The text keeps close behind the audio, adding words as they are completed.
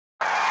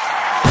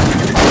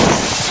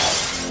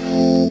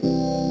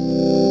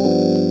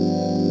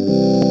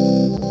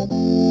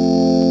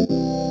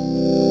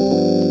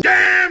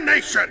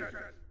taxation.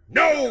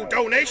 No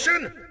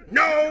donation,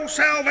 no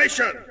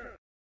salvation.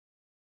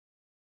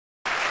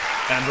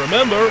 And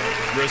remember,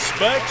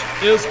 respect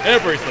is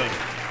everything.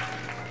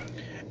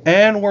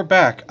 And we're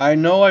back. I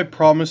know I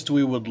promised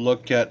we would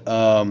look at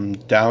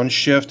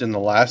Downshift in the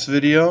last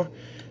video.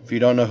 If you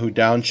don't know who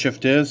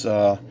Downshift is,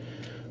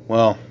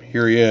 well,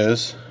 here he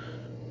is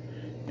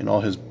in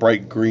all his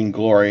bright green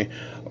glory.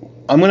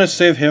 I'm going to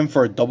save him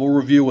for a double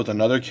review with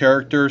another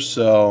character,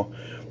 so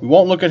we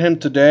won't look at him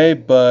today,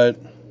 but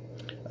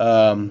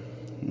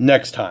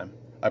next time,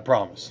 I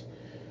promise.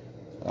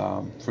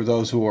 For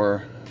those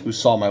who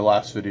saw my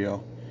last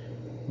video.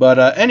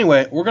 But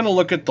anyway, we're going to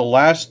look at the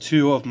last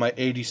two of my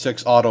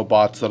 86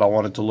 Autobots that I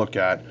wanted to look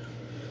at.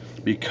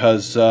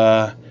 Because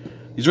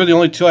these were the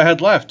only two I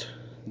had left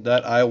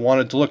that I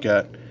wanted to look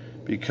at.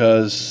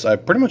 Because I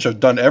pretty much have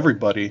done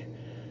everybody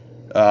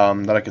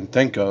that I can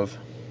think of.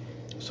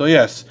 So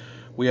yes,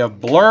 we have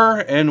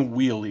Blurr and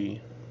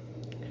Wheelie.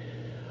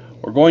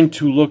 We're going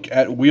to look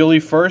at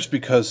Wheelie first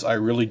because I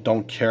really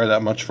don't care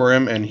that much for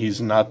him and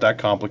he's not that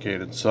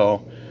complicated.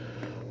 So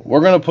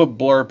we're going to put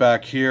Blurr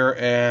back here,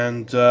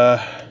 and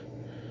there's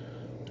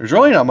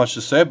really not much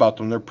to say about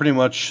them. They're pretty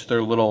much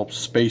their little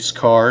space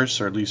cars,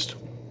 or at least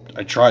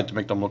I tried to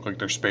make them look like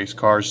they're space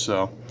cars.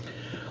 So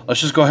let's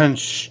just go ahead and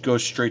go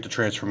straight to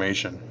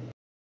transformation.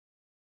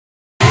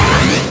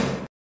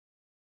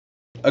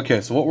 Okay,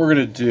 so what we're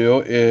going to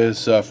do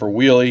is, for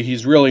Wheelie,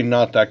 he's really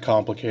not that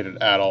complicated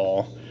at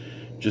all.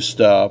 Just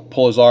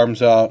pull his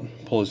arms out,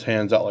 pull his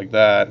hands out like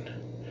that,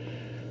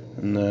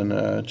 and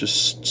then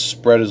just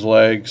spread his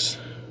legs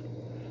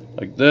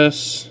like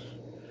this,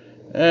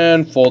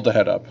 and fold the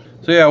head up.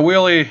 So yeah,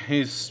 Wheelie,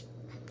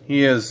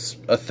 he is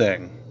a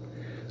thing.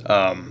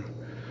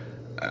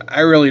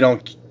 I really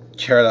don't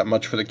care that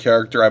much for the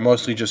character. I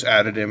mostly just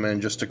added him in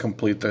just to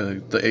complete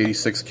the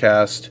 86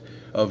 cast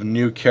of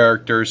new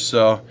characters.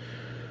 So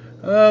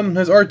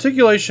his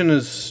articulation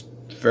is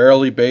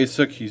fairly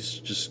basic. He's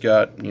just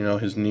got, you know,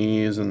 his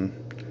knees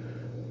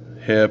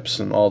and hips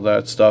and all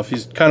that stuff.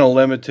 He's kind of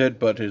limited,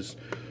 but his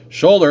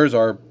shoulders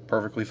are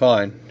perfectly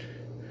fine.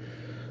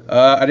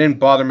 I didn't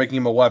bother making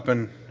him a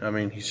weapon. I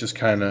mean, he's just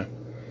kind of,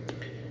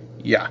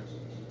 yeah,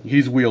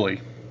 he's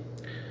Wheelie.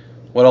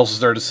 What else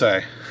is there to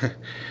say?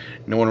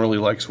 No one really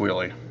likes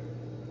Wheelie.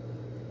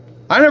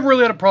 I never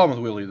really had a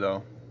problem with Wheelie,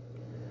 though.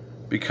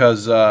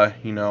 Because,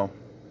 you know,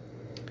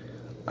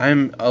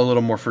 I'm a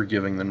little more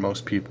forgiving than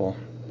most people.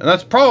 And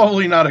that's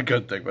probably not a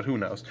good thing, but who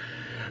knows.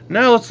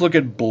 Now let's look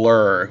at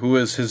Blurr, who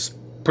is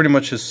pretty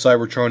much his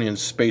Cybertronian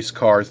space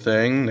car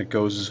thing that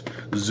goes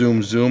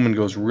zoom zoom and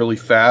goes really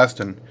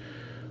fast and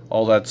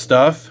all that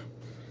stuff.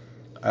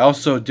 I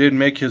also did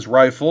make his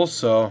rifle,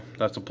 so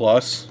that's a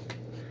plus.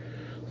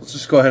 Let's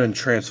just go ahead and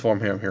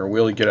transform him here.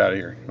 Wheelie, get out of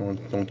here. No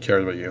one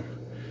cares about you.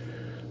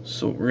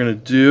 So what we're going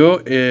to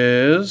do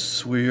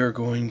is we are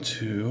going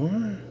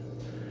to...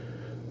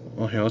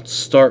 Well, here, let's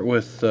start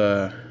with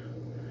the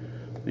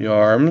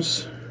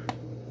arms.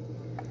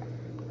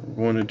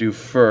 We're going to do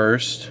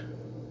first,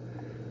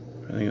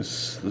 I think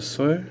it's this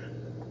way.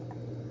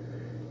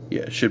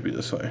 Yeah, it should be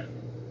this way.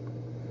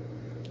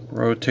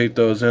 Rotate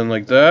those in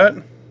like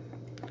that.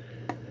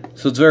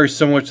 So it's very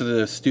similar to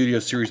the Studio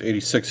Series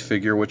 86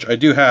 figure, which I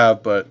do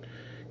have, but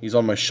he's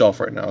on my shelf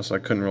right now, so I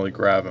couldn't really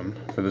grab him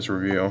for this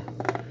review.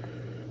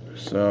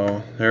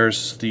 So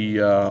there's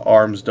the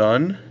arms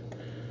done.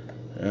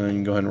 And then you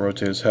can go ahead and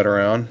rotate his head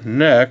around.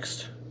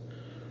 Next,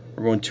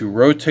 we're going to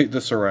rotate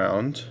this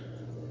around,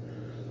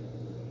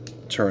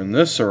 turn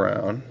this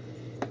around,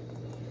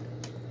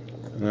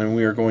 and then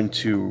we are going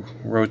to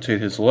rotate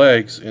his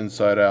legs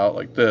inside out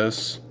like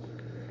this.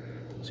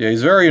 So yeah,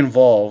 he's very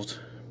involved,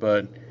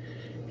 but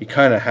he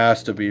kind of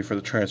has to be for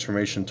the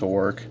transformation to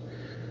work.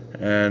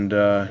 And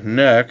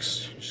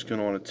next, you're just going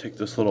to want to take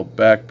this little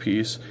back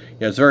piece.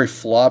 Yeah, it's very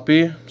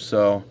floppy,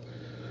 so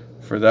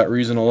for that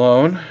reason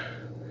alone,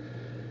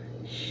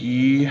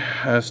 he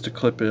has to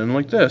clip it in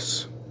like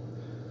this.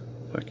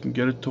 If I can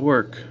get it to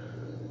work.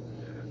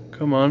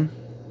 Come on.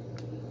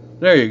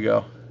 There you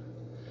go.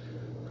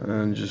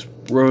 And just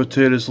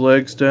rotate his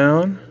legs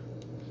down.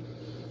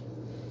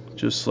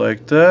 Just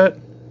like that.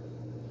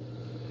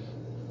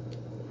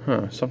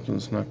 Huh,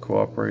 something's not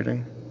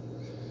cooperating.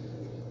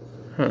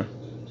 Huh.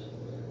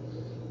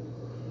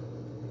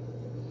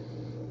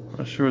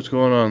 Not sure what's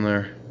going on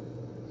there.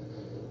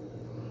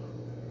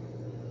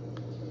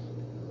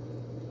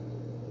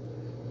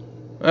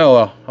 Oh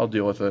well, I'll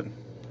deal with it.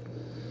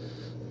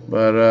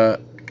 But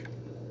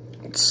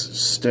let's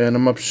stand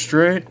him up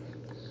straight.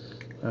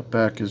 That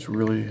back is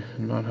really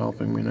not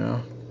helping me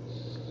now.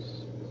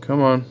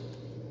 Come on.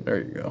 There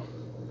you go.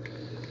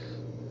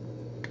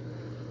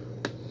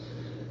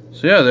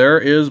 So yeah, there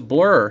is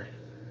Blurr.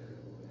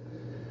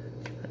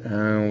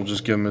 And we'll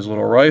just give him his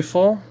little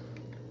rifle.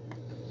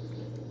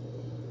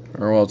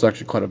 Or well, it's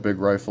actually quite a big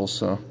rifle,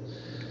 so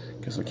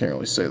I guess I can't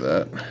really say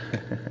that.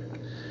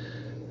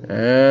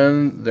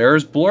 And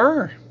there's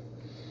Blurr.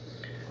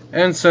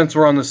 And since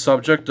we're on the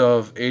subject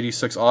of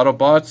 86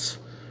 Autobots,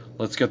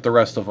 let's get the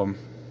rest of them.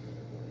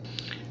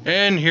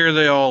 And here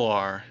they all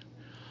are.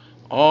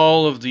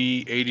 all of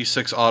the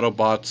 86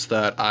 Autobots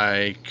that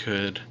I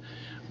could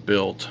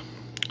build.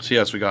 So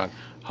yes, we got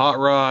Hot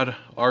Rod,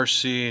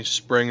 RC,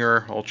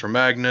 Springer, Ultra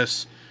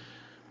Magnus,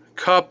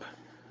 Cup,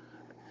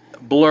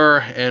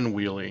 Blurr, and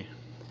Wheelie.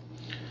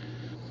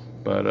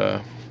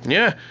 But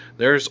yeah,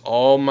 there's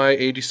all my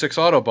 86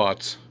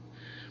 Autobots.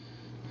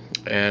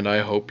 And I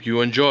hope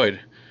you enjoyed.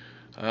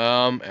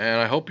 And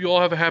I hope you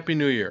all have a happy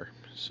new year.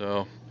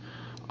 So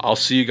I'll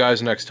see you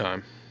guys next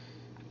time.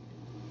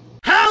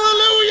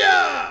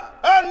 Hallelujah!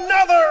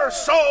 Another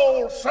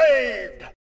soul saved!